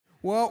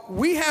Well,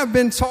 we have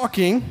been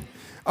talking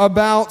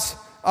about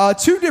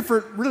two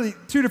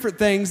different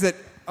things that,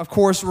 of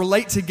course,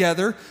 relate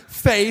together: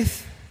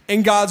 faith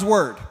and God's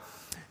Word.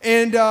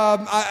 And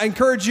I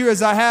encourage you,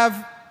 as I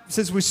have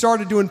since we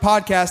started doing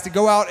podcasts, to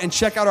go out and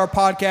check out our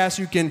podcast.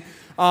 You can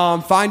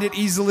find it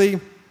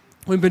easily.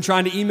 We've been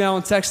trying to email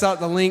and text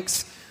out the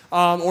links.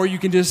 Or you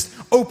can just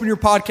open your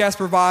podcast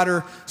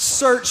provider,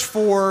 search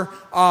for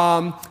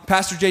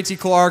Pastor J.T.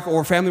 Clark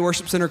or Family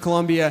Worship Center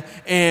Columbia,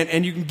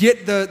 and you can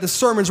get the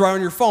sermons right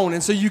on your phone.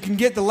 And so you can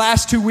get the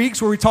last 2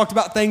 weeks where we talked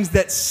about things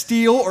that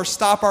steal or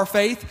stop our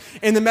faith,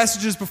 and the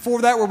messages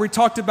before that where we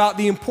talked about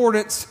the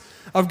importance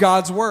of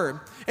God's Word.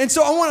 And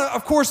so I want to,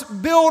 of course,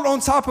 build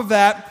on top of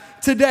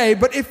that today,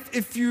 but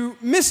if you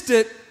missed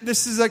it,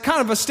 this is a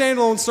kind of a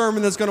standalone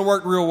sermon that's going to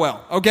work real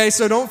well, okay?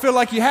 So don't feel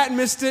like you hadn't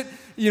missed it.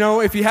 You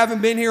know, if you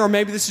haven't been here or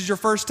maybe this is your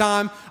first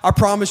time, I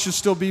promise you'll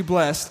still be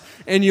blessed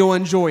and you'll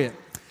enjoy it.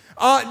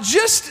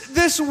 Just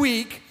this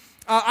week,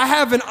 I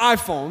have an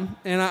iPhone,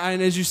 and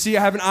as you see,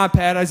 I have an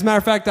iPad. As a matter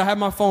of fact, I have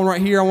my phone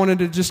right here. I wanted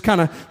to just kind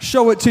of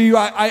show it to you.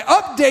 I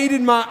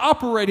updated my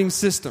operating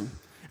system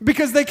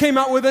because they came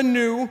out with a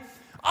new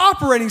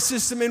operating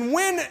system, and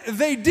when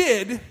they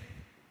did,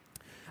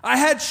 I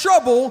had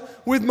trouble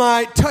with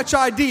my Touch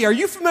ID. Are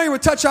you familiar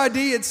with Touch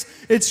ID?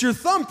 It's your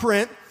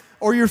thumbprint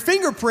or your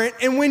fingerprint,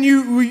 and when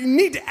you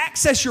need to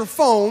access your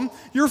phone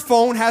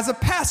has a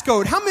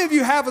passcode. How many of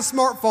you have a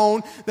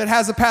smartphone that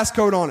has a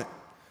passcode on it?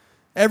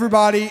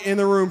 Everybody in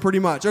the room pretty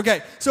much.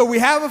 Okay, so we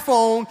have a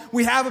phone,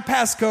 we have a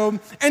passcode,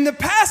 and the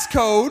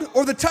passcode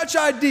or the Touch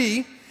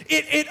ID,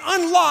 it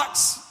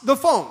unlocks the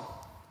phone.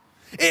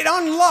 It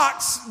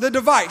unlocks the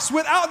device.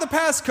 Without the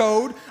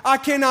passcode, I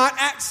cannot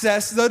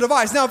access the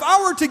device. Now, if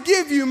I were to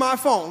give you my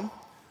phone,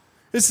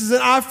 this is an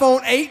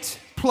iPhone 8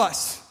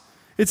 Plus.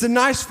 It's a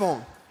nice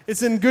phone.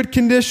 It's in good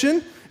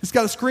condition. It's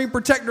got a screen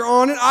protector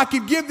on it. I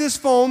could give this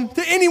phone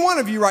to any one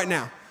of you right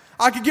now.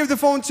 I could give the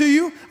phone to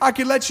you. I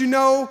could let you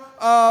know,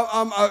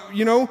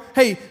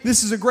 hey,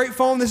 this is a great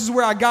phone. This is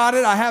where I got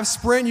it. I have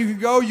Sprint. You can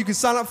go. You can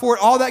sign up for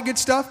it, all that good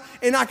stuff,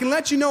 and I can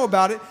let you know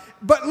about it.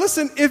 But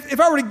listen, if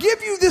I were to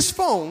give you this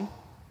phone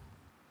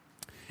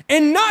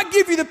and not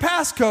give you the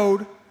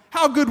passcode,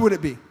 how good would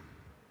it be?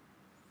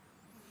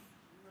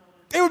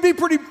 It would be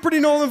pretty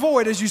null and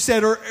void, as you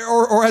said,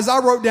 or as I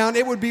wrote down,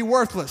 it would be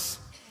worthless.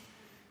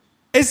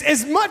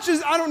 As much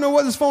as I don't know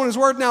what this phone is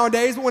worth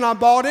nowadays, but when I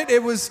bought it,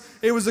 it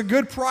was a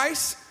good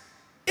price.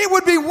 It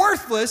would be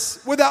worthless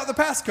without the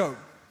passcode.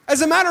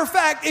 As a matter of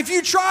fact, if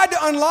you tried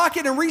to unlock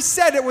it and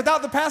reset it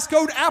without the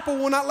passcode, Apple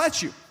will not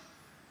let you.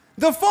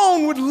 The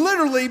phone would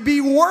literally be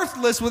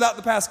worthless without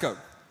the passcode.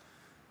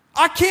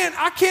 I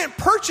can't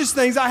purchase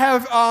things. I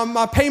have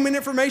my payment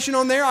information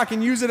on there. I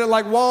can use it at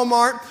like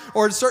Walmart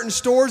or at certain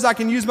stores. I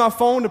can use my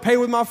phone to pay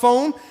with my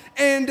phone.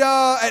 And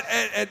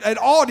at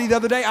Aldi the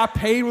other day, I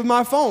paid with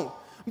my phone.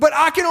 But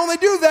I can only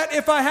do that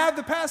if I have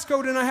the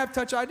passcode and I have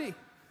Touch ID.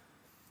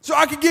 So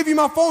I could give you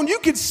my phone. You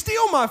could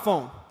steal my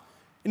phone,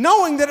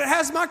 knowing that it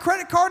has my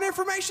credit card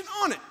information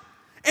on it.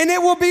 And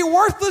it will be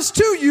worthless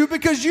to you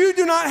because you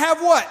do not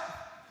have what?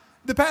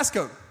 The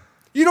passcode.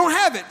 You don't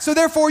have it. So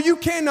therefore, you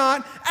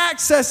cannot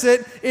access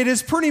it. It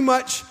is pretty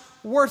much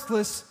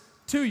worthless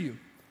to you.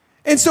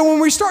 And so when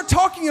we start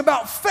talking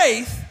about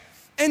faith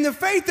and the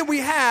faith that we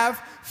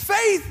have,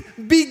 faith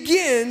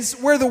begins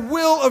where the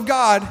will of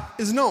God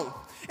is known.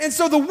 And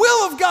so the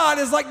will of God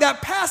is like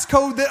that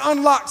passcode that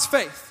unlocks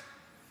faith.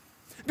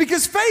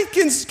 Because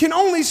faith can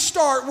only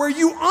start where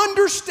you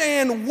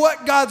understand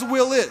what God's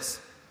will is.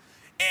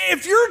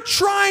 If you're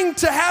trying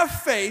to have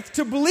faith,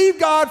 to believe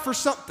God for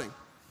something,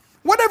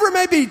 whatever it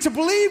may be, to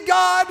believe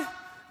God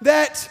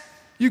that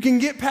you can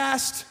get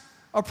past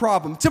a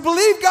problem, to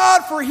believe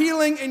God for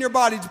healing in your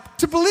body,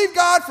 to believe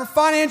God for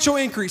financial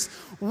increase,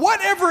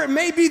 whatever it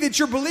may be that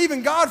you're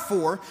believing God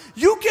for,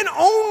 you can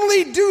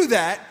only do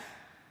that,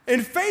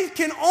 and faith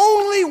can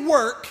only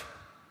work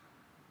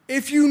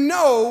if you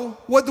know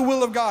what the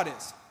will of God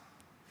is.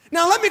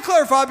 Now, let me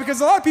clarify,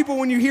 because a lot of people,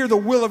 when you hear the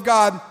will of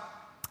God,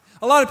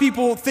 a lot of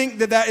people think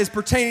that is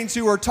pertaining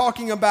to or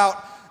talking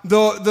about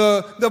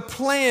the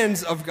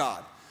plans of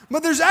God.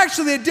 But there's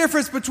actually a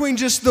difference between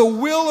just the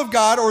will of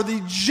God or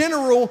the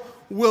general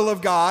will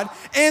of God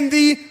and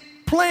the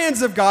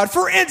plans of God.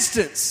 For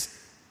instance,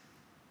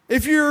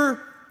 if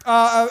you're,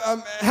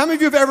 how many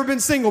of you have ever been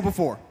single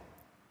before?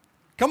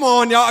 Come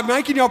on, y'all. I'm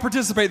making y'all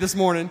participate this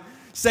morning.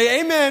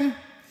 Say amen.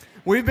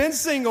 We've been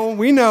single.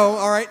 We know,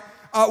 all right.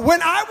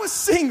 When I was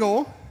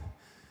single,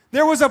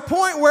 there was a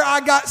point where I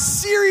got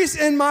serious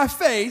in my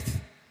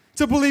faith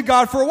to believe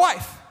God for a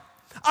wife.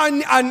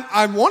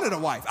 I wanted a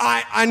wife.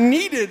 I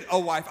needed a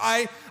wife.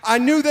 I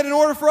knew that in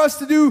order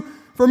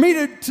for me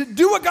to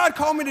do what God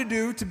called me to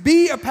do, to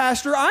be a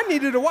pastor, I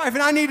needed a wife,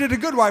 and I needed a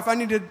good wife. I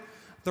needed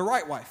the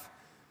right wife.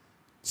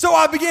 So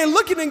I began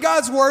looking in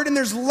God's Word, and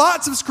there's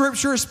lots of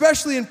scripture,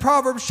 especially in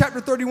Proverbs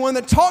chapter 31,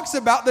 that talks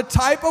about the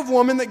type of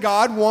woman that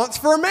God wants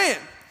for a man.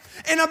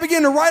 And I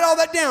began to write all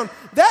that down.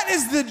 That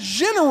is the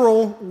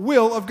general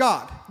will of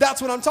God.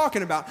 That's what I'm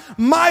talking about.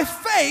 My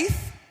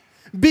faith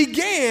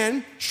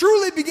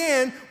truly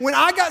began, when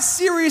I got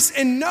serious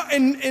and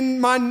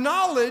my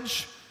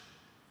knowledge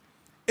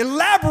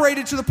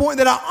elaborated to the point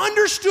that I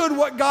understood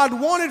what God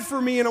wanted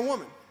for me in a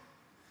woman.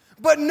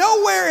 But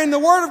nowhere in the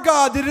Word of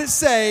God did it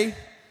say,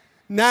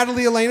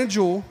 Natalie Elena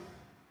Jewell,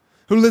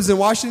 who lives in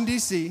Washington,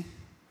 D.C.,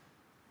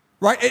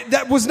 right?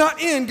 That was not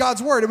in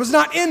God's Word. It was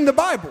not in the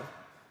Bible.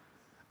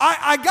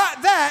 I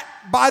got that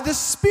by the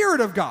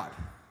Spirit of God.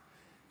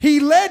 He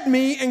led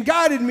me and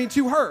guided me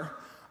to her.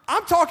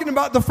 I'm talking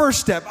about the first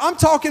step. I'm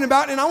talking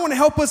about, and I want to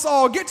help us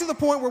all get to the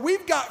point where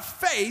we've got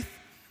faith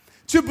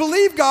to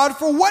believe God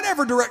for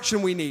whatever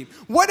direction we need.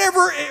 Whether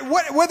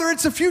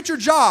it's a future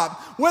job,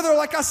 whether,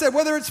 like I said,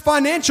 whether it's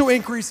financial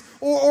increase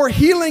or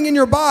healing in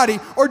your body,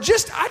 or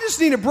I just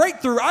need a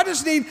breakthrough.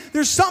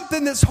 There's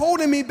something that's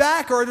holding me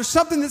back, or there's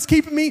something that's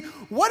keeping me,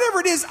 whatever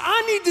it is,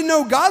 I need to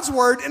know God's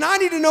Word and I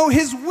need to know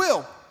His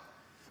will.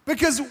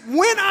 Because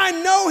when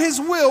I know His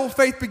will,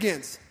 faith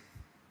begins.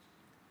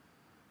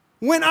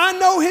 When I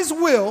know His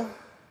will,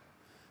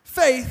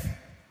 faith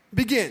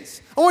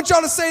begins. I want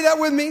y'all to say that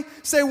with me.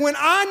 Say, when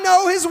I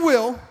know His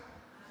will,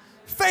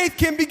 faith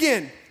can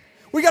begin.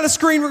 We got a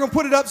screen. We're going to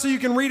put it up so you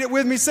can read it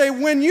with me. Say,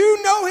 when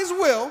you know His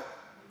will,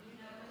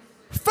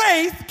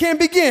 faith can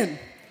begin.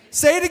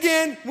 Say it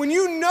again. When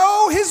you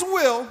know His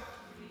will,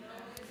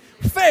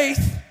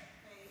 faith.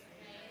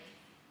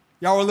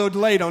 Y'all were a little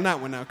delayed on that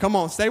one now. Come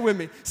on, stay with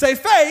me. Say,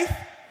 faith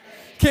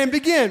can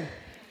begin.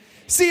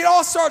 See, it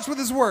all starts with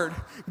His Word.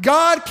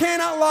 God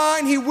cannot lie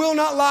and He will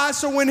not lie.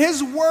 So when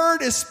His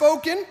Word is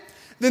spoken,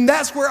 then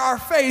that's where our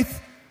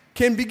faith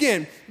can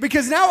begin.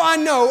 Because now I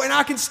know and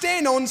I can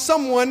stand on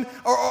someone,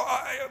 or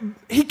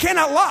He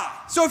cannot lie.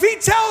 So if He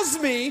tells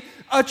me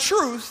a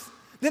truth,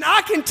 then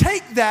I can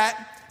take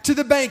that to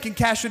the bank and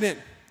cash it in.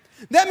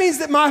 That means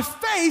that my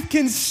faith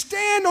can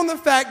stand on the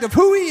fact of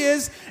who He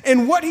is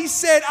and what He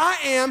said I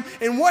am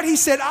and what He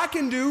said I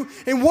can do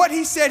and what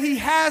He said He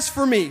has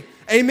for me.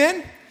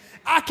 Amen?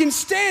 I can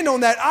stand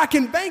on that. I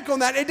can bank on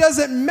that. It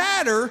doesn't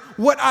matter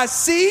what I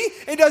see.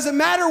 It doesn't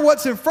matter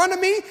what's in front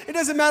of me. It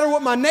doesn't matter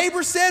what my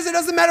neighbor says. It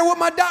doesn't matter what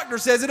my doctor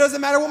says. It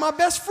doesn't matter what my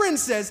best friend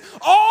says.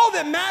 All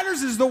that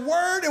matters is the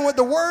Word and what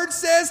the Word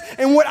says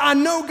and what I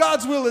know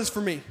God's will is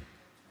for me.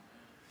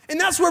 And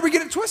that's where we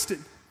get it twisted,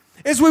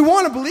 is we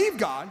want to believe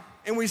God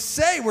and we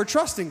say we're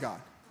trusting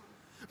God.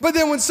 But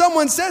then when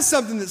someone says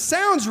something that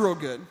sounds real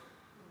good,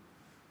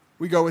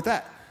 we go with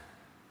that.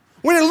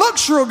 When it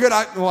looks real good,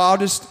 I'll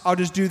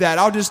just do that.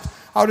 I'll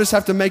just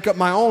have to make up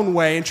my own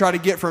way and try to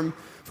get from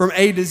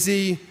A to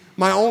Z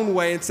my own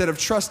way instead of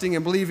trusting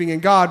and believing in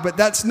God. But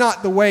that's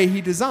not the way He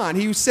designed.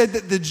 He said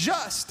that the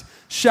just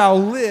shall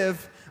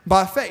live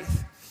by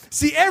faith.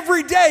 See,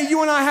 every day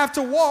you and I have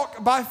to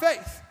walk by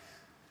faith.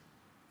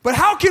 But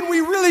how can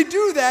we really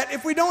do that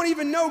if we don't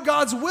even know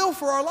God's will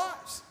for our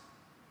lives?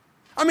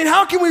 I mean,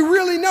 how can we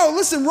really know?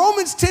 Listen,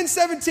 Romans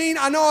 10:17,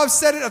 I know I've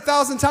said it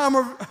 1,000 times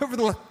over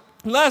the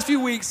last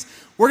few weeks.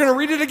 We're going to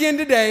read it again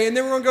today, and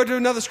then we're going to go to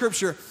another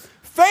scripture.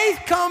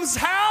 Faith comes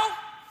how?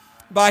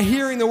 By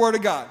hearing the Word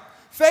of God.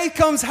 Faith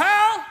comes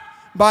how?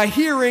 By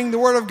hearing the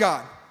Word of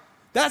God.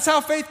 That's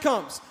how faith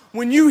comes.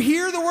 When you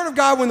hear the Word of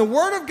God, when the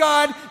Word of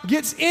God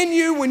gets in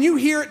you, when you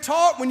hear it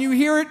taught, when you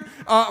hear it,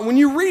 when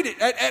you read it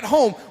at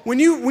home, when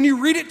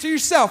you read it to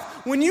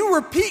yourself, when you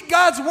repeat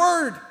God's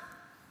Word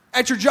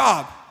at your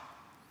job,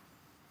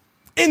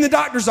 in the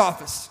doctor's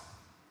office,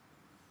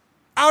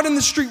 out in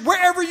the street,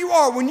 wherever you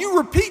are, when you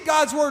repeat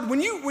God's Word, when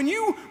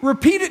you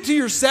repeat it to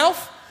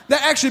yourself,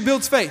 that actually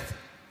builds faith.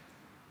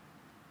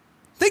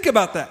 Think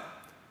about that.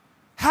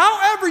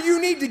 However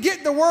you need to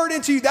get the Word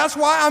into you, that's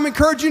why I'm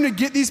encouraging you to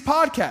get these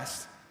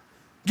podcasts.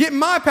 Get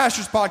my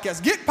pastor's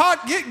podcast. Get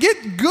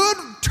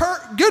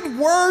good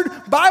word,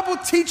 Bible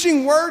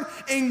teaching word,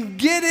 and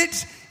get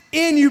it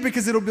in you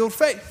because it'll build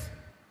faith.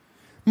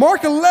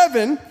 Mark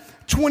 11,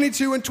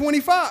 22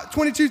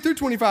 through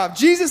 25.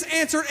 Jesus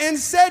answered and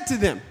said to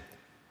them,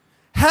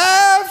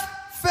 have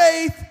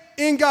faith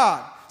in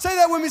God. Say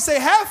that with me. Say,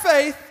 have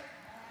faith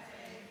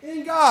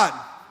in God.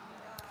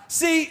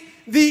 See,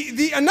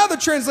 the another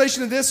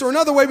translation of this, or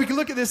another way we can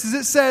look at this, is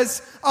it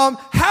says,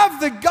 have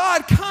the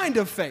God kind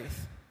of faith.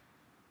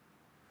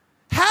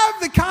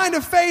 Have the kind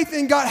of faith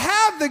in God.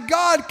 Have the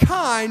God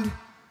kind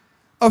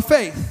of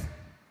faith.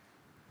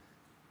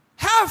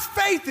 Have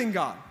faith in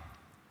God,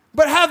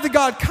 but have the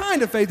God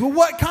kind of faith. Well,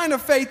 what kind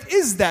of faith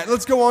is that?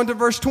 Let's go on to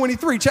verse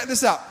 23. Check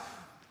this out.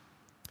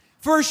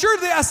 For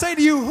assuredly I say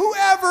to you,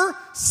 whoever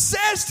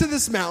says to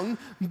this mountain,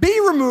 be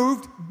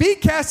removed, be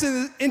cast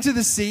into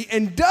the sea,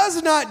 and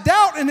does not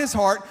doubt in his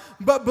heart,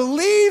 but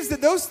believes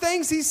that those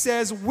things he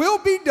says will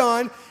be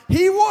done,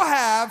 he will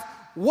have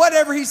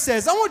whatever he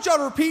says. I want y'all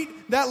to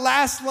repeat that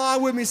last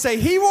line with me. Say,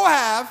 he will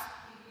have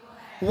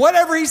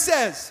whatever he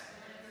says.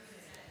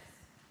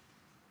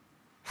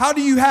 How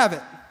do you have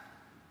it?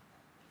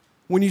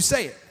 When you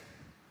say it.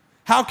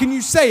 How can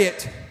you say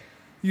it?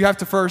 You have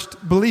to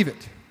first believe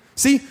it.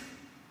 See,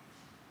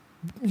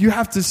 you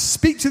have to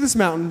speak to this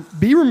mountain,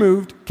 be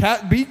removed,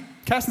 be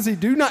cast in the sea.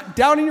 Do not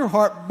doubt in your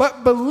heart,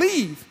 but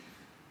believe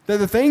that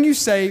the thing you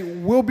say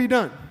will be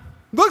done.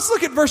 Let's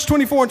look at verse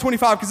 24 and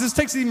 25 because this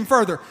takes it even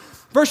further.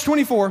 Verse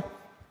 24,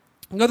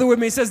 another with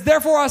me, it says,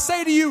 therefore I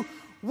say to you,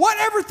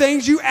 whatever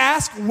things you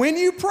ask when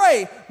you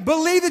pray,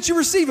 believe that you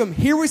receive them.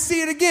 Here we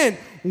see it again.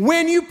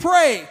 When you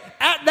pray,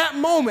 at that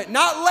moment,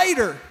 not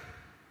later.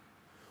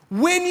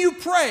 When you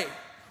pray,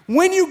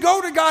 when you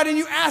go to God and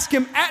you ask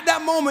him, at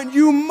that moment,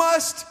 you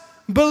must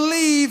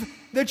believe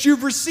that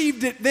you've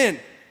received it then.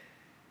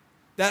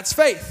 That's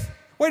faith.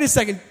 Wait a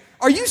second.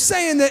 Are you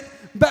saying that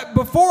but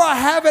before I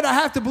have it, I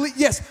have to believe?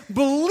 Yes,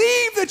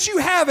 believe that you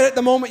have it at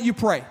the moment you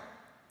pray.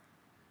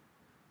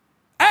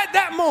 At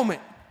that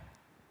moment,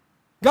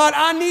 God,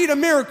 I need a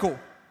miracle.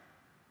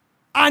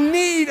 I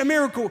need a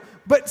miracle.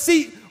 But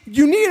see,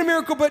 you need a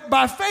miracle, but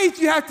by faith,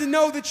 you have to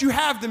know that you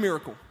have the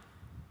miracle.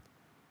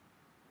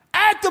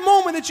 At the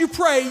moment that you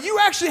pray, you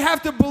actually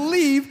have to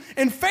believe,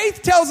 and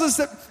faith tells us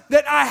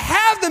that I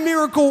have the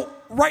miracle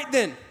right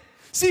then.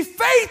 See,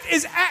 faith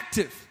is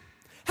active.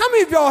 How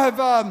many of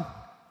y'all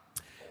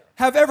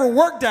have ever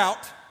worked out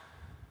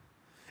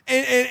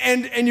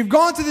and you've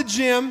gone to the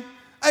gym?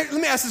 Let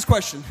me ask this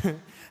question.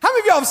 How many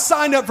of y'all have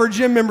signed up for a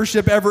gym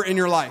membership ever in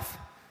your life?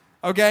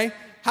 Okay?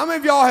 How many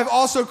of y'all have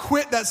also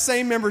quit that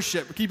same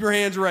membership? Keep your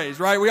hands raised,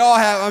 right? We all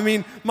have. I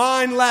mean,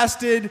 mine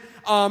lasted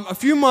a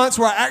few months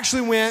where I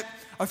actually went,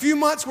 a few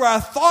months where I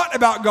thought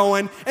about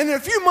going, and then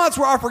a few months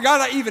where I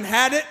forgot I even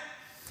had it.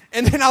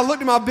 And then I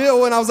looked at my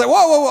bill and I was like,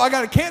 whoa, I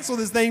got to cancel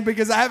this thing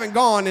because I haven't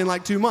gone in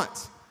like 2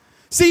 months.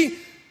 See,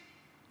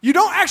 you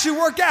don't actually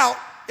work out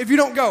if you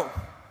don't go.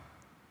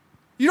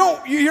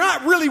 You're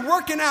not really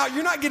working out.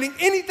 You're not getting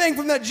anything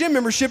from that gym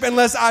membership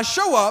unless I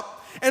show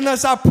up,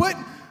 unless I put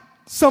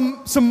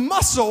some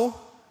muscle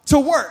to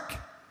work.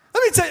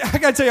 Let me tell you, I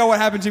got to tell you what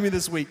happened to me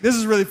this week. This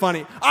is really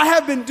funny. I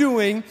have been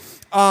doing,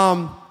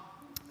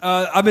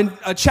 I've been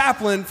a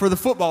chaplain for the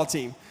football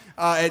team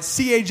at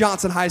C.A.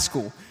 Johnson High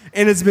School.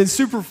 And it's been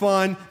super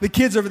fun. The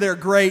kids over there are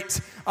great.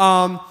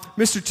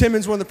 Mr.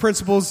 Timmons, one of the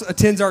principals,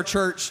 attends our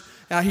church.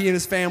 He and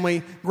his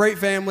family, great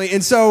family.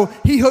 And so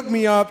he hooked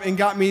me up and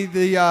got me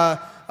the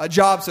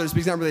job, so to speak.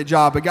 It's not really a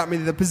job, but got me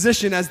the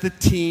position as the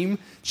team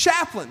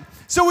chaplain.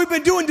 So we've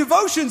been doing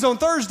devotions on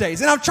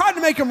Thursdays, and I've tried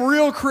to make them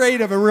real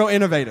creative and real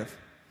innovative.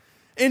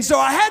 And so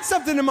I had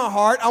something in my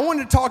heart. I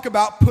wanted to talk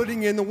about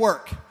putting in the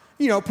work.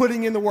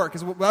 Putting in the work.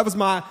 That was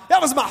my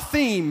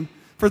theme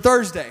for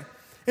Thursday.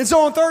 And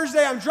so on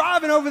Thursday, I'm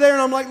driving over there,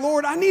 and I'm like,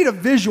 Lord, I need a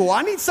visual.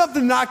 I need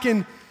something that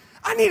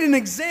I need an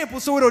example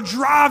so it'll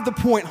drive the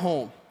point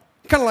home.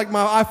 Kind of like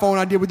my iPhone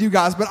I did with you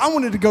guys, but I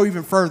wanted to go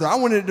even further. I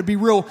wanted it to be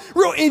real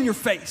in your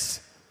face.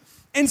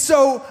 And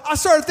so I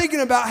started thinking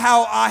about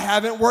how I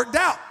haven't worked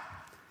out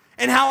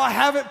and how I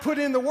haven't put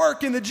in the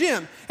work in the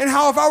gym and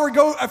how if I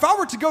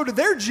were to go to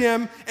their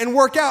gym and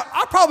work out,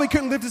 I probably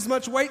couldn't lift as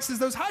much weights as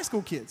those high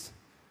school kids.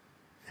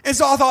 And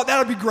so I thought that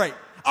would be great.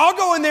 I'll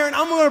go in there and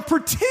I'm going to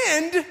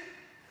pretend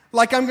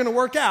like I'm going to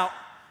work out,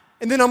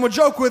 and then I'm going to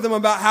joke with them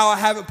about how I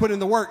haven't put in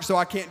the work so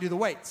I can't do the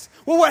weights.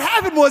 Well, what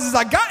happened was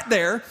I got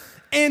there,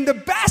 and the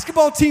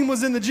basketball team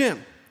was in the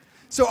gym,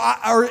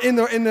 or in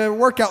the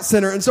workout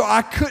center, and so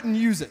I couldn't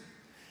use it.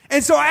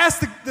 And so I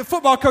asked the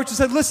football coach, I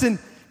said, listen,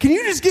 can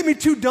you just give me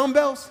 2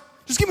 dumbbells?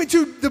 Just give me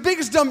 2, the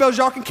biggest dumbbells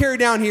y'all can carry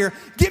down here.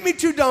 Get me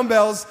 2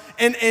 dumbbells,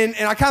 and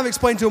I kind of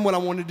explained to him what I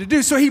wanted to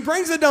do. So he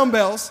brings the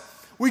dumbbells.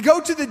 We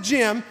go to the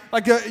gym,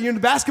 like the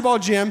basketball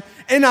gym,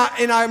 and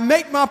I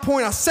make my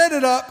point. I set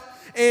it up,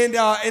 and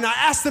I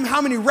asked them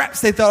how many reps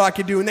they thought I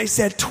could do, and they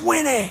said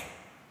 20. I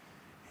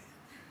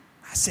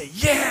said,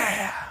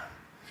 yeah,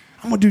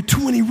 I'm going to do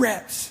 20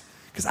 reps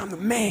because I'm the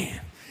man.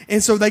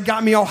 And so they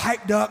got me all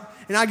hyped up,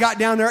 and I got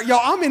down there.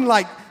 Y'all, I'm in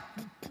like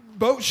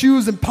boat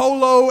shoes and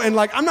polo, and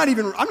like I'm not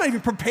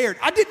even prepared.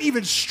 I didn't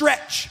even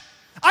stretch.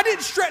 I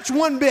didn't stretch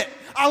one bit.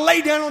 I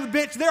lay down on the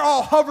bench. They're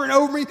all hovering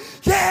over me.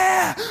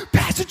 Yeah,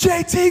 Pastor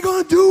JT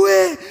gonna do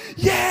it.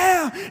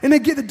 Yeah. And they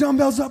get the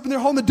dumbbells up, and they're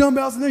holding the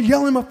dumbbells, and they're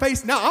yelling in my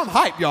face. Now I'm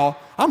hyped, y'all.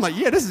 I'm like,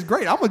 yeah, this is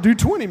great. I'm gonna do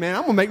 20, man.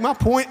 I'm gonna make my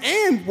point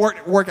and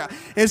work out.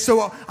 And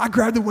so I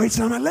grabbed the weights,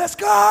 and I'm like, let's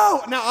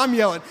go. Now I'm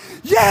yelling,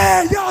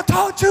 yeah, y'all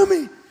talk to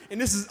me. And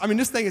this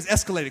thing has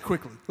escalated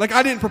quickly. Like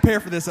I didn't prepare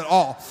for this at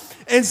all.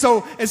 And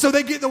so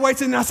they get the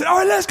weights in, and I said, all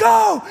right, let's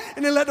go.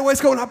 And they let the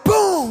weights go, and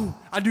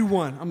I do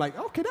 1. I'm like,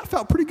 okay, that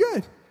felt pretty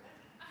good.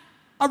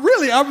 I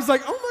was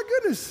like, oh my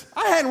goodness.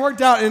 I hadn't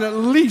worked out in at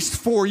least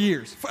 4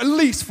 years. At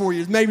least 4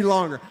 years, maybe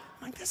longer.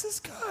 I'm like, this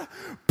is good.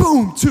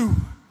 Boom, 2.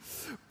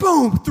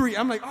 Boom, 3.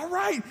 I'm like, all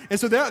right. And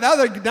so now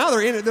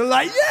they're in it. They're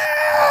like,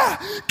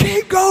 yeah,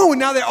 keep going.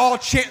 Now they're all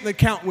chanting the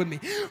count with me.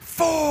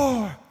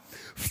 4,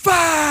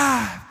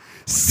 5,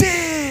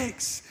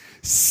 6,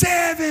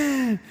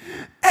 7,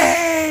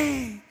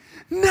 8,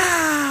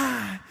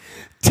 9,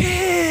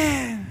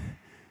 10.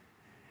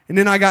 And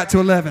then I got to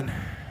 11.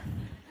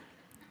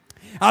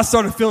 I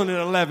started feeling it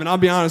at 11. I'll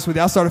be honest with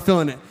you. I started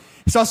feeling it.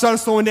 So I started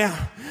slowing down.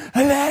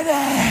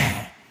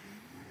 11.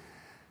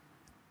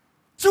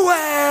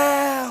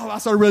 12. I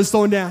started really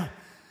slowing down.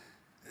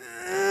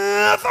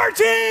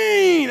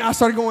 13. I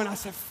started going. I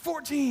said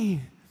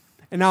 14.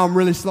 And now I'm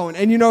really slowing.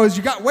 And as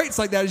you got weights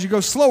like that, as you go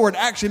slower, it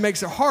actually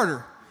makes it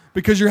harder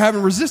because you're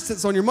having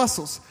resistance on your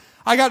muscles.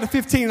 I got to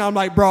 15 and I'm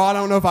like, bro, I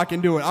don't know if I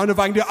can do it. I don't know if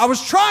I can do it. I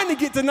was trying to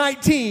get to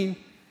 19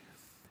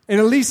 and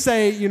at least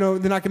say,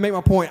 then I can make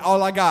my point.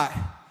 All I got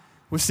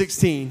was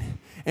 16.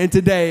 And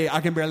today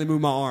I can barely move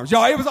my arms.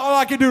 Y'all, it was all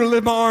I could do to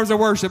lift my arms and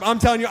worship. I'm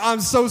telling you,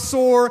 I'm so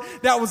sore.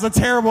 That was a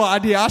terrible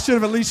idea. I should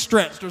have at least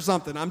stretched or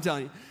something, I'm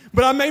telling you.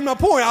 But I made my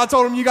point. I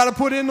told him, you got to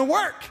put in the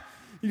work.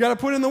 You got to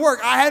put in the work.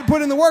 I hadn't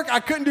put in the work. I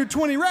couldn't do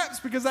 20 reps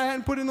because I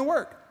hadn't put in the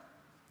work.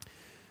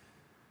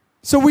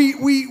 So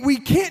we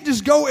can't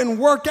just go and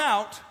work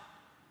out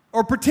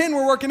or pretend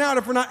we're working out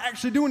if we're not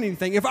actually doing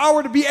anything. If I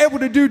were to be able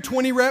to do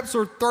 20 reps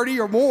or 30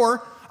 or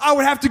more, I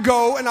would have to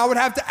go and I would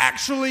have to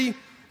actually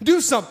do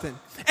something.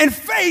 And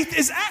faith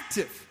is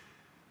active.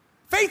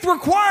 Faith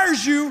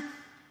requires you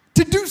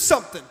to do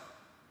something.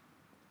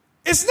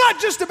 It's not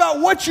just about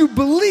what you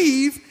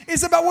believe,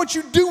 it's about what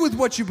you do with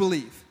what you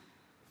believe.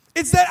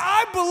 It's that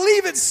I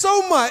believe it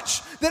so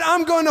much that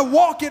I'm going to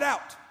walk it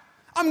out.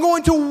 I'm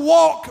going to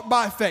walk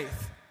by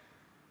faith.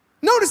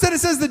 Notice that it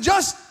says the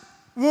just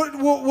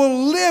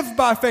will live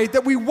by faith,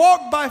 that we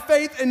walk by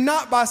faith and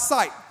not by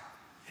sight.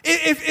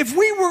 If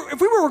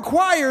we were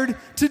required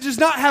to just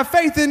not have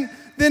faith,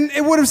 then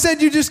it would have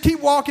said you just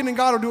keep walking and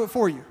God will do it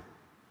for you.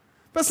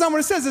 But that's not what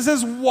it says. It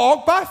says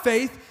walk by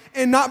faith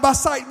and not by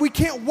sight. We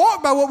can't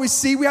walk by what we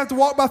see. We have to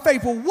walk by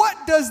faith. Well, what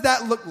does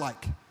that look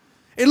like?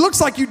 It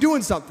looks like you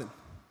doing something.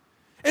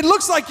 It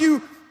looks like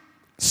you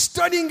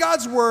studying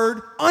God's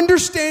word,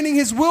 understanding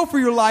his will for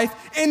your life,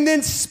 and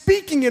then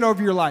speaking it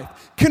over your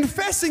life,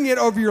 confessing it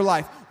over your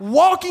life,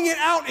 walking it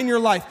out in your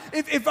life.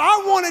 If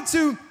I wanted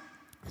to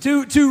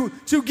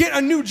get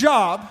a new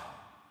job,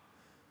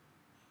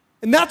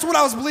 and that's what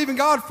I was believing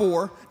God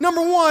for,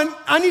 number one,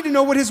 I need to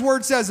know what his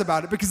word says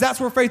about it, because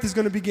that's where faith is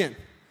going to begin.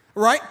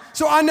 Right?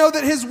 So I know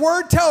that his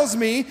word tells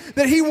me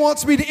that he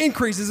wants me to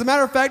increase. As a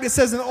matter of fact, it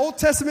says in the Old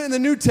Testament and the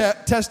New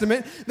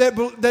Testament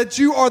that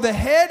you are the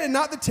head and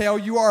not the tail.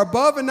 You are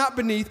above and not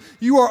beneath.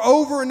 You are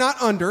over and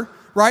not under.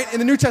 Right? In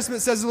the New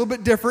Testament, it says a little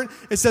bit different.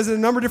 It says it in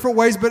a number of different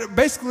ways. But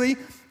basically,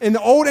 in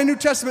the Old and New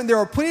Testament, there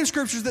are plenty of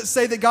scriptures that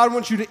say that God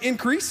wants you to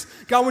increase.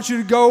 God wants you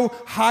to go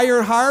higher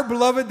and higher.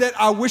 Beloved, that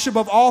I wish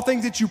above all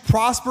things that you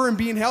prosper and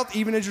be in health,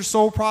 even as your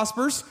soul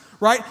prospers.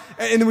 Right?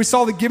 And then we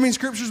saw the giving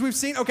scriptures we've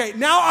seen. Okay,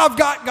 now I've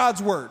got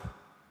God's word.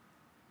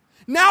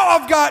 Now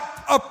I've got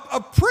a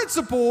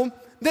principle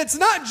that's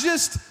not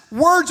just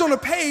words on a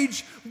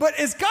page, but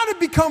it's got to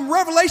become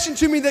revelation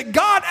to me that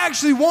God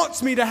actually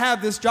wants me to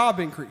have this job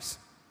increase.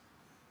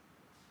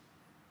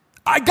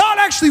 God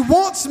actually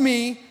wants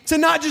me to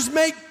not just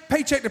make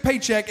paycheck to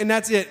paycheck and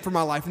that's it for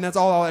my life and that's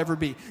all I'll ever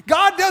be.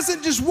 God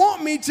doesn't just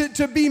want me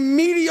to be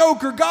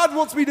mediocre. God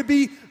wants me to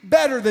be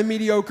better than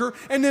mediocre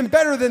and then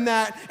better than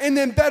that and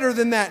then better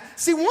than that.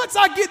 See, once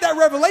I get that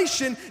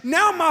revelation,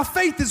 now my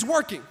faith is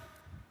working.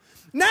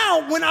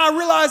 Now when I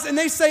realize and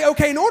they say,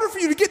 okay, in order for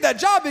you to get that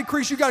job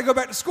increase, you got to go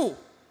back to school.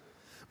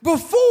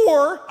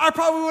 Before, I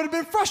probably would have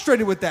been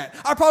frustrated with that.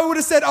 I probably would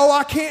have said, oh,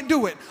 I can't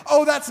do it.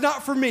 Oh, that's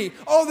not for me.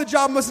 Oh, the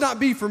job must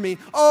not be for me.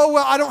 Oh,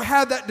 well, I don't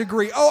have that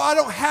degree. Oh, I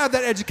don't have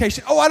that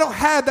education. Oh, I don't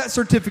have that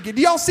certificate.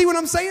 Do y'all see what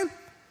I'm saying?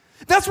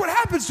 That's what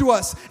happens to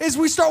us, is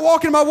we start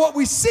walking by what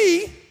we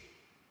see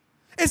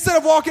instead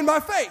of walking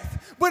by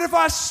faith. But if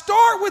I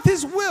start with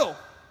his will,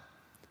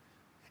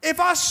 if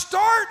I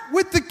start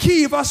with the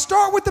key, if I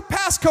start with the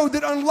passcode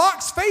that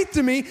unlocks faith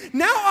to me,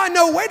 now I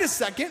know, wait a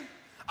second,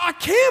 I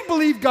can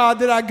believe God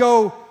that I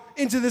go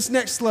into this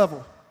next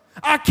level.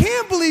 I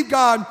can believe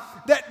God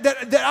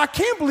that I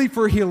can believe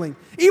for healing.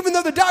 Even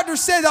though the doctor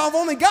said I've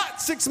only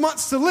got 6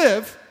 months to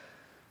live,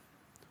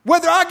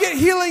 whether I get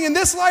healing in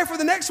this life or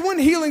the next one,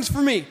 healing's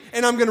for me,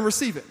 and I'm going to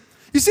receive it.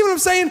 You see what I'm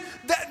saying?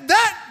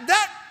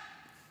 That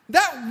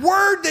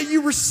word that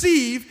you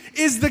receive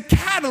is the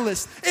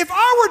catalyst. If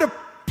I were to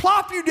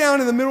plop you down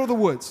in the middle of the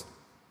woods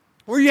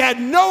where you had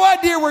no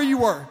idea where you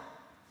were,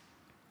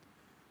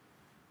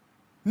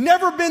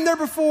 never been there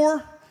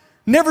before,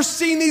 never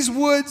seen these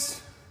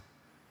woods.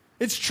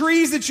 It's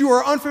trees that you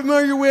are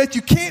unfamiliar with.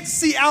 You can't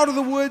see out of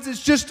the woods.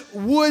 It's just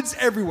woods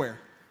everywhere.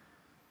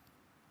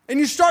 And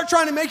you start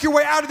trying to make your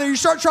way out of there. You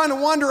start trying to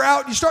wander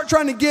out. You start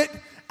trying to get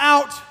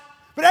out.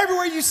 But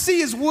everywhere you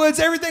see is woods.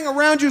 Everything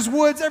around you is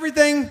woods.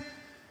 Everything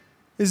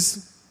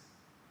is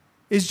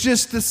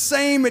just the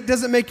same. It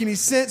doesn't make any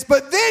sense.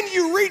 But then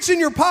you reach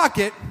in your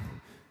pocket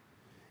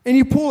and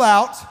you pull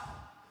out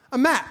a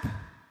map.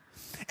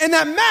 And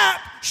that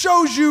map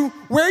shows you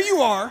where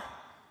you are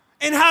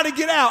and how to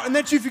get out. And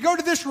that if you go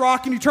to this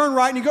rock and you turn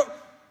right and you go.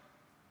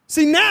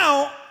 See,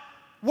 now,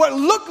 what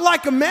looked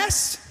like a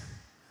mess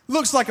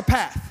looks like a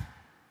path.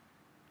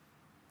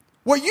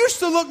 What used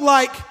to look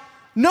like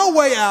no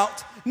way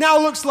out now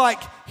looks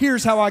like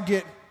here's how I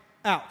get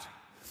out.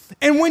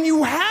 And when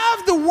you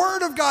have the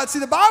word of God, see,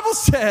 the Bible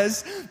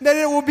says that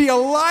it will be a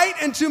light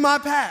unto my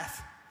path.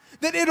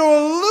 That it'll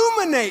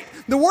illuminate.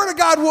 The word of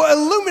God will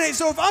illuminate.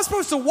 So if I'm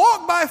supposed to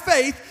walk by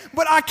faith,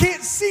 but I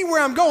can't see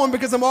where I'm going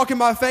because I'm walking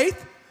by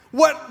faith,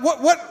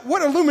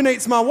 what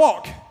illuminates my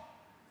walk?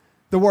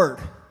 The word.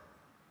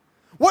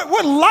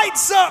 What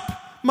lights up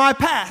my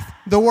path?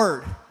 The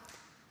word.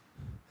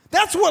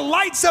 That's what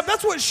lights up.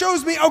 That's what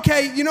shows me,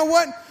 okay, you know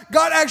what?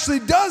 God actually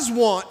does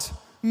want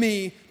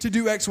me to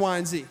do X, Y,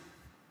 and Z.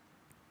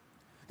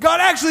 God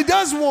actually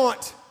does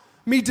want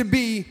me to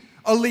be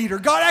a leader.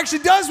 God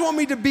actually does want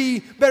me to be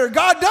better.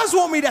 God does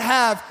want me to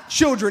have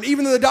children,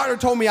 even though the doctor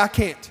told me I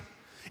can't.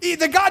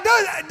 God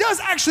does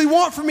actually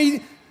want for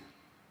me,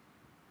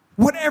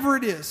 whatever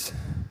it is.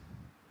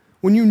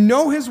 When you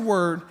know his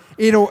word,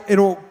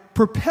 it'll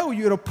propel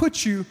you. It'll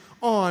put you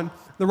on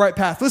the right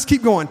path. Let's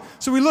keep going.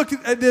 So we look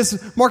at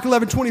this, Mark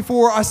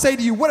 11:24. I say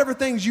to you, whatever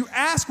things you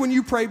ask when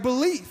you pray,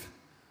 believe.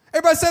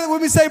 Everybody say that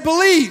with me. Say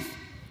believe.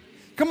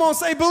 Come on,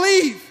 say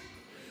believe.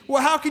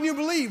 Well, how can you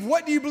believe?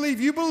 What do you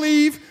believe? You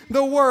believe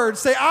the word.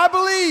 Say, I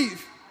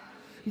believe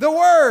the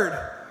word.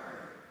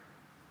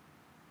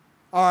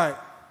 All right.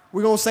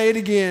 We're going to say it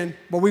again,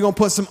 but we're going to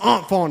put some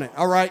oomph on it.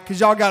 All right? Because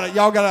y'all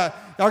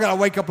gotta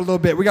wake up a little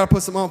bit. We got to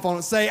put some oomph on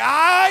it. Say,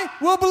 I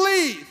will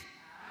believe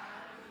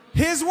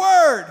his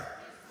word,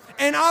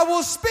 and I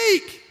will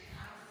speak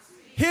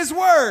his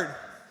word.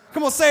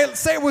 Come on, say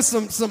it with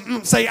some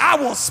say, I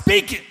will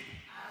speak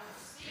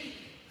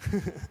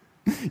it.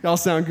 Y'all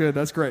sound good.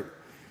 That's great.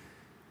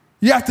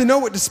 You have to know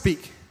what to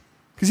speak.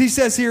 Because he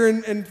says here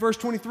in verse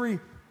 23,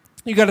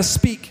 you got to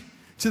speak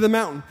to the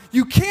mountain.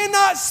 You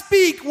cannot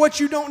speak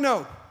what you don't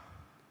know.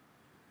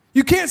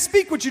 You can't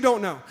speak what you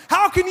don't know.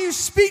 How can you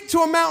speak to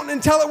a mountain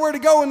and tell it where to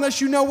go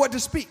unless you know what to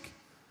speak?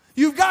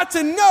 You've got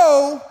to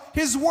know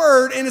his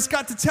word, and it's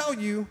got to tell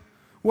you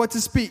what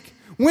to speak.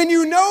 When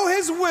you know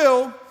his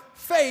will,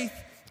 faith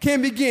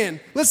can begin.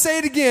 Let's say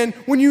it again.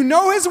 When you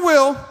know his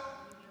will,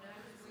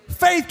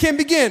 faith can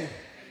begin.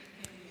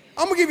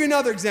 I'm going to give you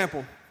another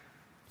example.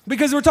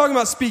 Because we're talking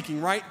about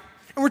speaking, right?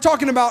 And we're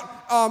talking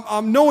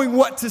about knowing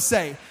what to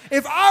say.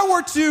 If I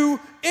were to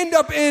end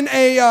up in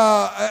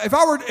if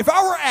I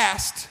were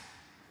asked,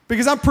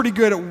 because I'm pretty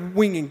good at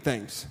winging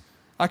things.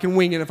 I can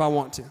wing it if I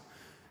want to.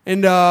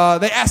 And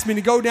they asked me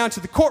to go down to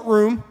the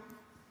courtroom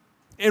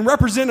and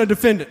represent a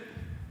defendant.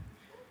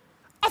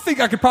 I think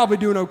I could probably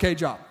do an okay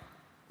job,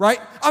 right?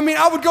 I mean,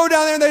 I would go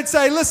down there and they'd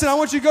say, listen, I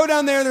want you to go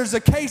down there. There's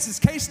a case, it's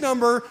case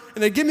number.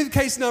 And they'd give me the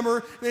case number.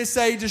 And they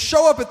say, just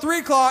show up at 3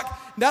 o'clock.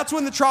 That's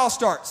when the trial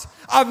starts.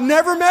 I've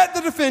never met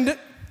the defendant.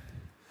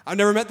 I've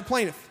never met the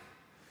plaintiff.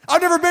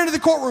 I've never been to the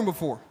courtroom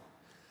before.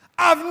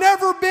 I've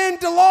never been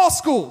to law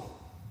school.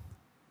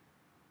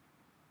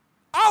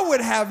 I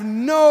would have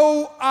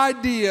no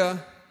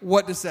idea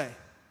what to say.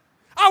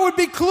 I would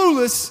be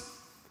clueless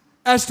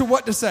as to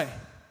what to say.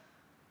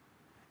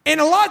 And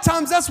a lot of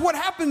times that's what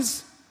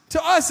happens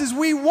to us is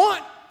we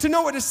want to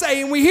know what to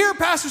say. And we hear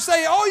pastors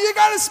say, oh, you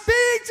got to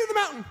speak to the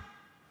mountain.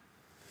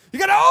 You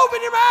got to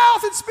open your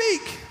mouth and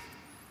speak.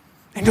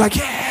 And you're like,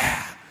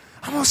 yeah,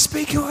 I'm going to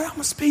speak. I'm going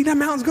to speak. That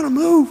mountain's going to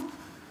move.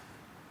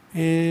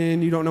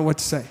 And you don't know what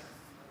to say.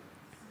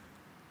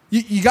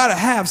 You got to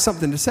have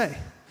something to say.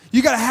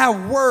 You got to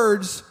have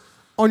words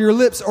on your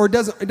lips or it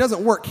doesn't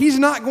work. He's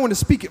not going to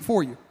speak it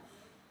for you.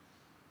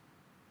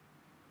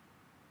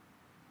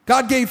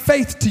 God gave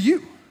faith to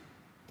you,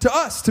 to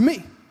us, to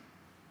me.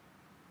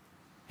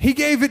 He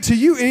gave it to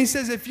you, and he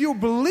says if you'll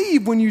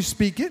believe when you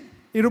speak it,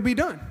 it'll be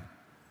done.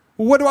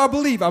 Well, what do I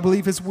believe? I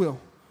believe his will.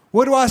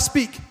 What do I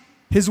speak?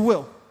 His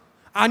will.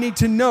 I need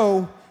to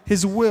know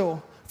his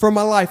will for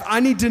my life.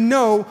 I need to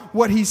know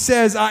what he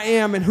says I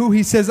am and who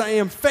he says I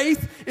am.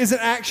 Faith is an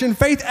action.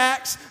 Faith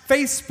acts.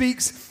 Faith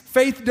speaks.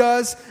 Faith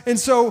does. And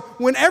so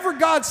whenever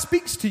God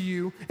speaks to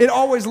you, it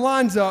always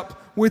lines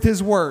up with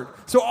his word.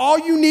 So all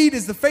you need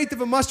is the faith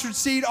of a mustard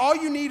seed. All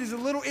you need is a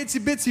little itsy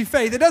bitsy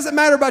faith. It doesn't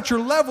matter about your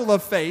level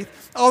of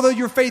faith, although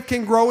your faith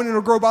can grow and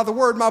it'll grow by the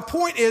word. My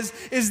point is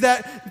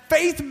that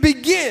faith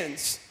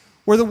begins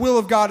where the will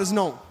of God is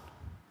known.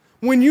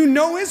 When you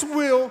know his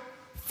will,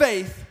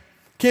 faith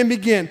can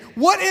begin.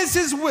 What is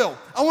his will?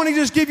 I want to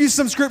just give you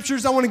some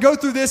scriptures. I want to go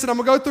through this, and I'm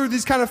going to go through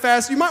these kind of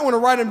fast. You might want to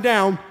write them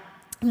down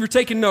if you're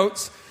taking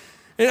notes.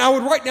 And I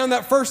would write down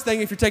that first thing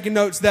if you're taking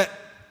notes, that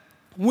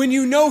when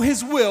you know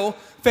his will,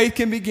 faith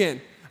can begin.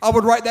 I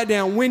would write that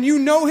down. When you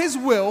know his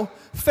will,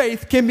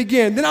 faith can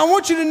begin. Then I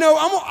want you to know,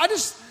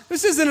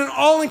 this isn't an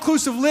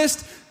all-inclusive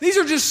list. These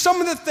are just some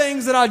of the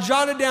things that I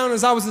jotted down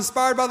as I was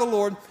inspired by the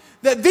Lord,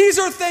 that these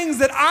are things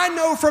that I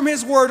know from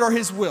his word or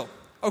his will.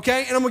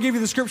 Okay? And I'm going to give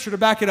you the scripture to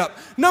back it up.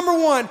 Number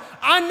one,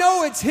 I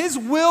know it's his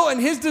will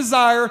and his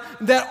desire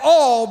that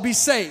all be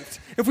saved.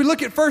 If we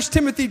look at 1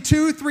 Timothy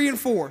 2, 3, and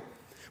 4.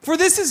 For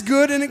this is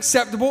good and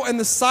acceptable in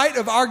the sight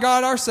of our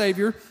God, our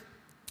Savior,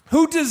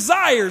 who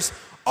desires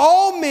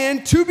all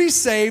men to be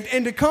saved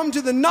and to come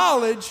to the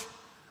knowledge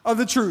of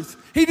the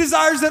truth. He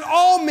desires that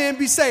all men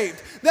be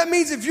saved. That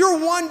means if you're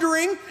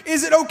wondering,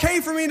 is it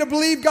okay for me to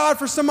believe God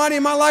for somebody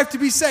in my life to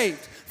be saved?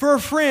 For a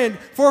friend,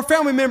 for a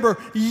family member?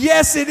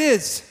 Yes, it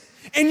is.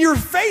 And your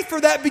faith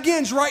for that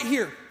begins right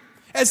here.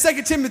 As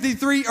 2 Timothy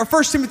 3, or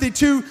 1 Timothy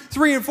 2,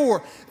 3, and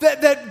 4.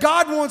 That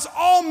God wants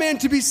all men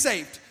to be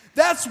saved.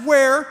 That's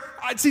where,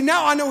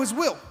 now I know his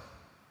will.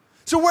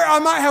 So where I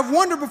might have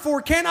wondered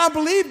before, can I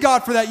believe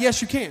God for that?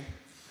 Yes, you can.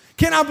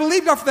 Can I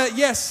believe God for that?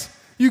 Yes,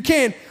 you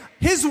can.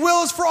 His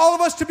will is for all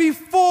of us to be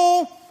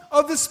full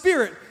of the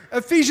Spirit.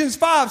 Ephesians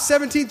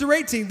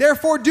 5:17-18.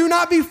 Therefore, do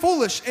not be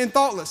foolish and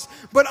thoughtless,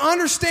 but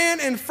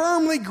understand and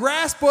firmly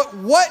grasp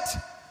what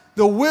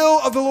the will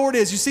of the Lord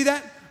is. You see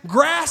that?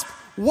 Grasp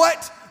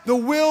what the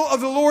will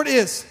of the Lord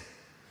is.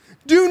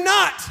 Do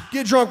not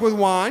get drunk with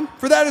wine,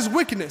 for that is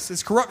wickedness,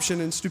 it's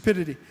corruption and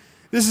stupidity.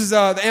 This is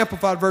the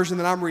Amplified version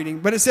that I'm reading.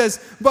 But it says,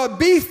 but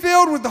be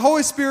filled with the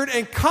Holy Spirit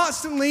and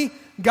constantly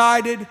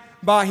guided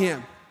by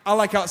Him. I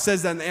like how it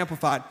says that in the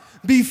Amplified.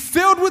 Be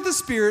filled with the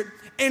Spirit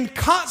and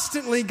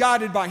constantly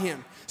guided by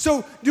Him.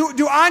 So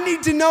do I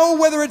need to know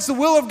whether it's the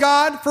will of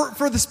God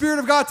for the Spirit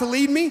of God to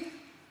lead me?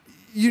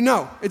 You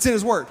know, it's in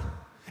His Word.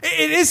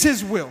 It is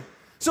His will.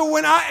 So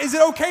is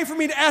it okay for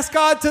me to ask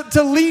God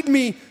to lead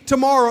me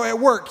tomorrow at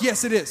work?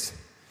 Yes, it is.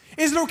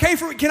 Is it okay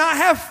for me? Can I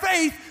have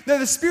faith that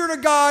the Spirit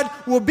of God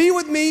will be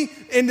with me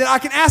and that I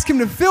can ask Him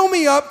to fill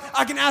me up?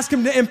 I can ask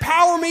Him to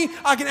empower me.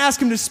 I can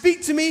ask Him to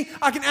speak to me.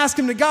 I can ask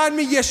Him to guide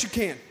me. Yes, you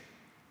can.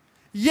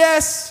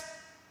 Yes,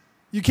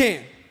 you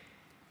can.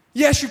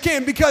 Yes, you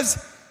can,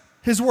 because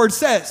His Word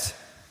says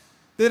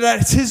that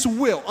it's His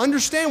will.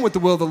 Understand what the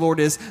will of the Lord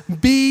is.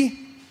 Be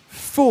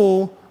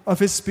full of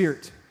His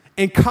Spirit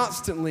and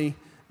constantly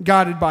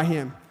guided by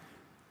Him.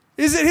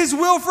 Is it His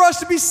will for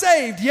us to be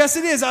saved? Yes,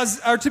 it is.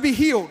 Or to be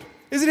healed.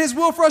 Is it His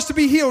will for us to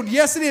be healed?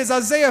 Yes, it is.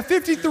 Isaiah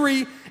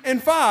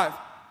 53:5.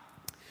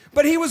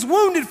 But He was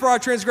wounded for our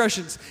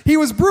transgressions. He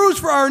was bruised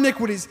for our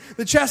iniquities.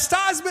 The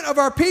chastisement of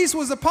our peace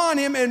was upon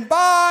Him, and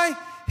by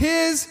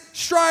His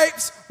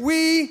stripes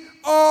we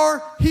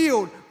are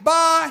healed.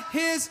 By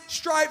His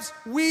stripes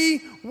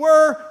we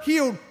were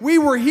healed. We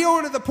were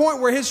healed at the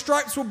point where His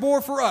stripes were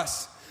bore for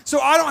us. So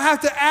I don't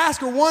have to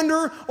ask or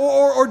wonder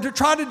or to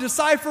try to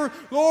decipher,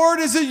 Lord,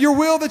 is it your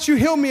will that you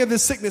heal me of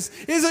this sickness?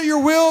 Is it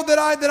your will that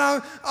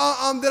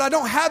I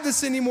don't have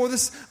this anymore?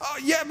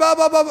 Blah, blah,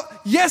 blah, blah.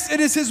 Yes, it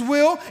is His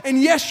will, and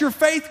yes, your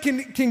faith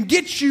can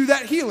get you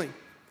that healing.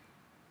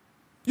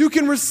 You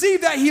can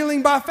receive that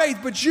healing by faith,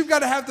 but you've got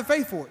to have the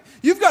faith for it.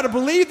 You've got to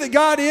believe that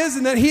God is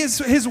and that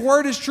His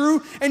word is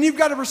true, and you've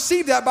got to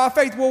receive that by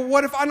faith. Well,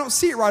 what if I don't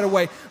see it right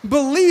away?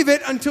 Believe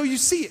it until you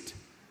see it.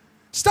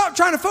 Stop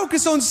trying to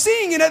focus on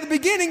seeing it at the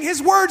beginning.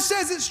 His word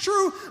says it's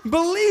true.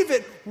 Believe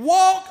it.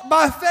 Walk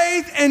by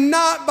faith and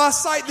not by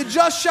sight. The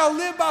just shall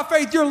live by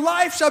faith. Your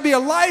life shall be a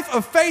life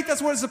of faith.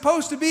 That's what it's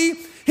supposed to be.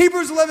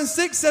 Hebrews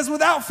 11:6 says,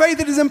 without faith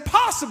it is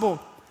impossible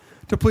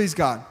to please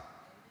God.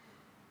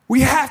 We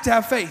have to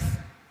have faith.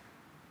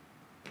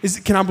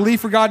 Can I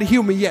believe for God to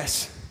heal me?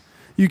 Yes,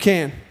 you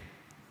can.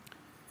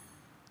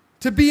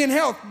 To be in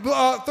health,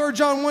 3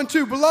 John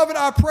 1:2. Beloved,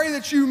 I pray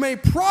that you may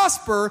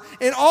prosper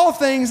in all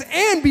things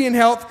and be in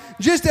health,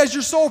 just as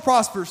your soul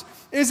prospers.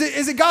 Is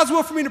it God's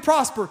will for me to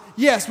prosper?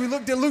 Yes. We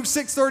looked at Luke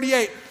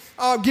 6:38.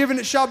 Given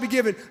it shall be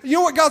given. You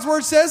know what God's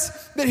word says?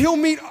 That He'll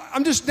meet.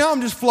 I'm just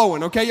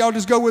flowing. Okay, y'all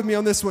just go with me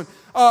on this one.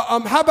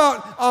 How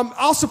about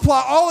I'll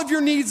supply all of your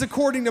needs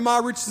according to my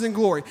riches and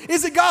glory?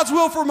 Is it God's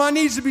will for my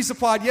needs to be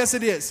supplied? Yes,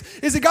 it is.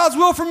 Is it God's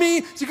will for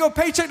me to go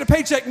paycheck to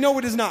paycheck? No,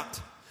 it is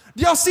not.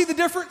 Do y'all see the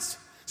difference?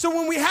 So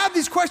when we have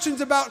these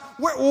questions about,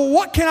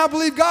 what can I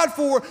believe God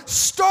for?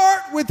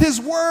 Start with His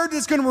word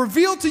that's going to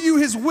reveal to you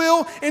His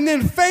will, and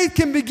then faith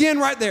can begin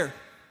right there.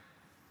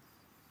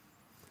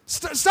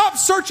 Stop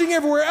searching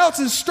everywhere else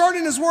and start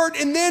in His word,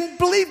 and then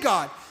believe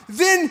God.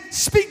 Then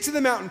speak to the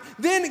mountain.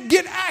 Then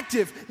get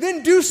active.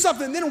 Then do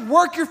something. Then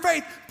work your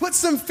faith. Put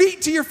some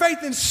feet to your faith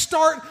and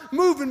start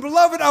moving.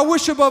 Beloved, I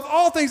wish above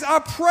all things, I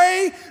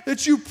pray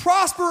that you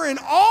prosper in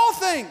all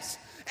things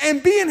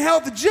and be in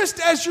health just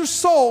as your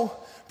soul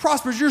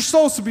prospers. Your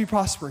soul should be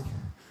prospering.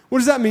 What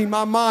does that mean?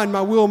 My mind,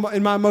 my will,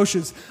 and my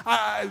emotions.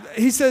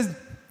 He says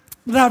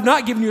that I have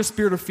not given you a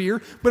spirit of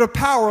fear, but of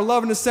power,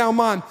 love, and a sound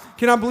mind.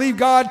 Can I believe,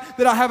 God,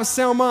 that I have a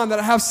sound mind, that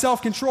I have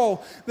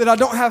self-control, that I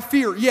don't have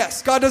fear?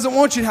 Yes, God doesn't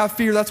want you to have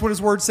fear. That's what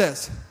His word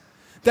says.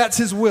 That's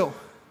His will.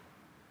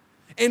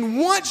 And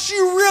once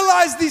you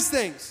realize these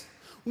things,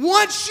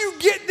 once you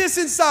get this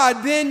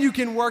inside, then you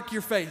can work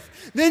your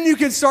faith. Then you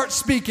can start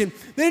speaking.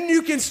 Then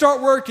you can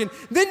start working.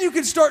 Then you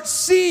can start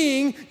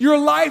seeing your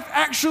life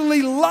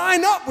actually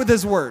line up with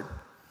His word.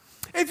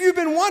 If you've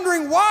been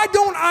wondering, why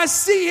don't I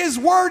see His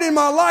word in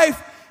my life?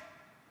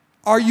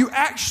 Are you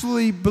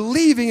actually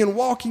believing and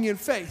walking in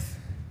faith?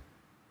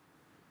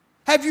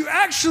 Have you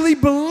actually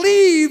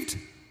believed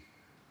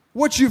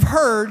what you've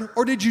heard,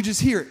 or did you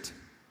just hear it?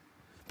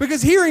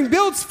 Because hearing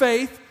builds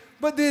faith,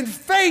 but then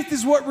faith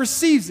is what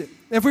receives it.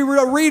 If we were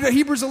to read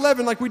Hebrews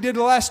 11 like we did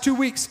the last 2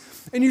 weeks,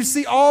 and you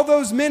see all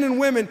those men and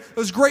women,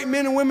 those great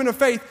men and women of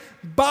faith,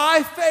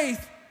 by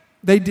faith,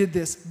 they did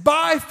this.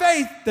 By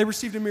faith, they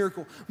received a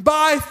miracle.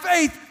 By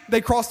faith,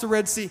 they crossed the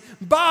Red Sea.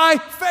 By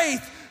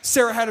faith,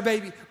 Sarah had a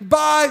baby.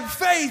 By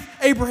faith,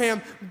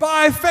 Abraham.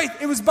 By faith.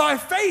 It was by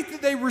faith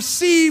that they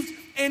received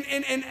and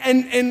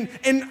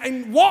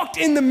walked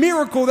in the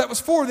miracle that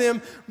was for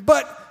them.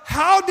 But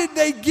how did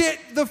they get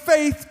the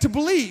faith to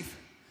believe?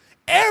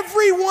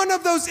 Every one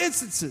of those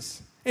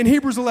instances in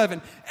Hebrews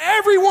 11,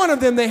 every one of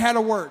them, they had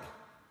a word.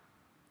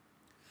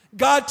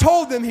 God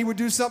told them he would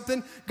do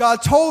something.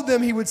 God told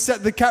them he would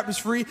set the captives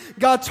free.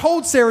 God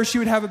told Sarah she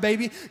would have a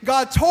baby.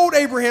 God told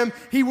Abraham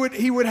he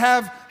would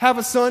have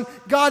a son.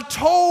 God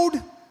told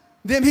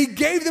them, he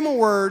gave them a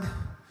word.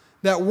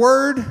 That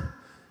word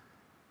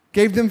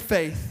gave them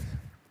faith.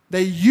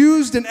 They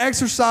used and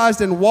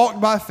exercised and walked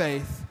by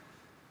faith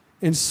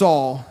and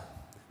saw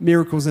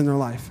miracles in their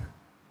life.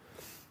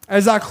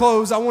 As I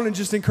close, I want to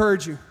just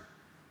encourage you.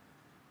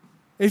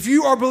 If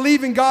you are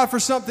believing God for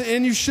something,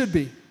 and you should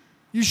be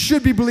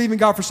believing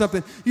God for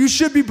something. You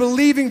should be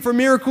believing for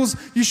miracles.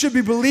 You should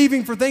be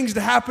believing for things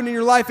to happen in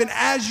your life. And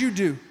as you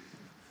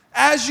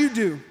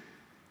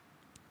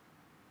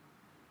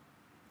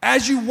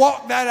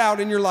walk that out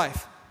in your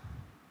life,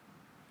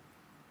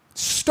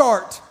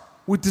 start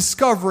with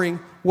discovering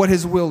what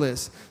his will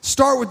is.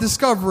 Start with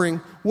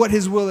discovering what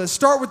his will is.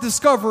 Start with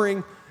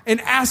discovering and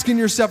asking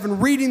yourself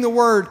and reading the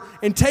word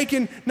and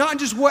taking not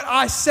just what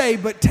I say,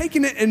 but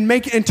taking it and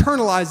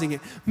internalizing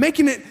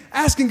it,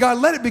 asking God,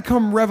 let it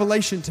become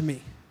revelation to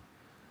me.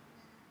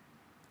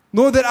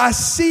 Lord, that I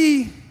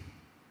see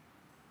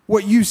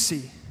what you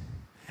see,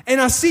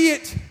 and I see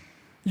it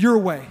your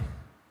way.